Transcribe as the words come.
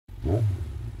The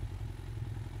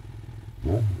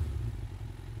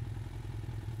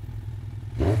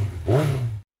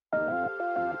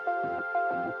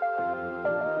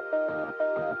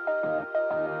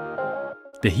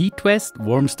heat vest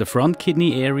warms the front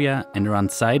kidney area and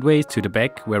runs sideways to the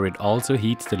back, where it also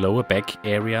heats the lower back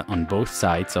area on both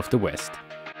sides of the vest.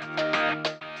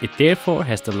 It therefore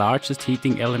has the largest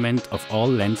heating element of all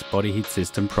LENZ body heat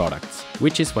system products,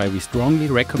 which is why we strongly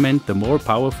recommend the more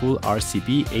powerful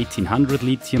RCB 1800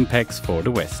 lithium packs for the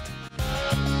vest.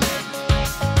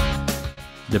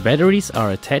 The batteries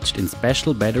are attached in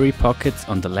special battery pockets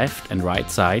on the left and right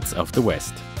sides of the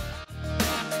vest.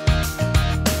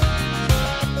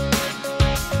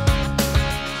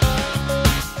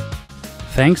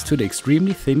 Thanks to the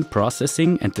extremely thin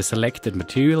processing and the selected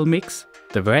material mix,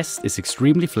 the vest is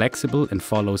extremely flexible and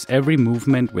follows every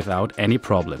movement without any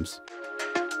problems.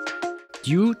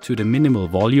 Due to the minimal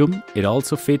volume, it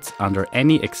also fits under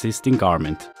any existing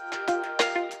garment.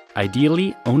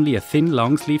 Ideally, only a thin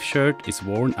long sleeve shirt is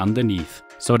worn underneath,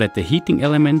 so that the heating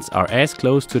elements are as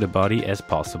close to the body as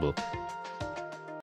possible.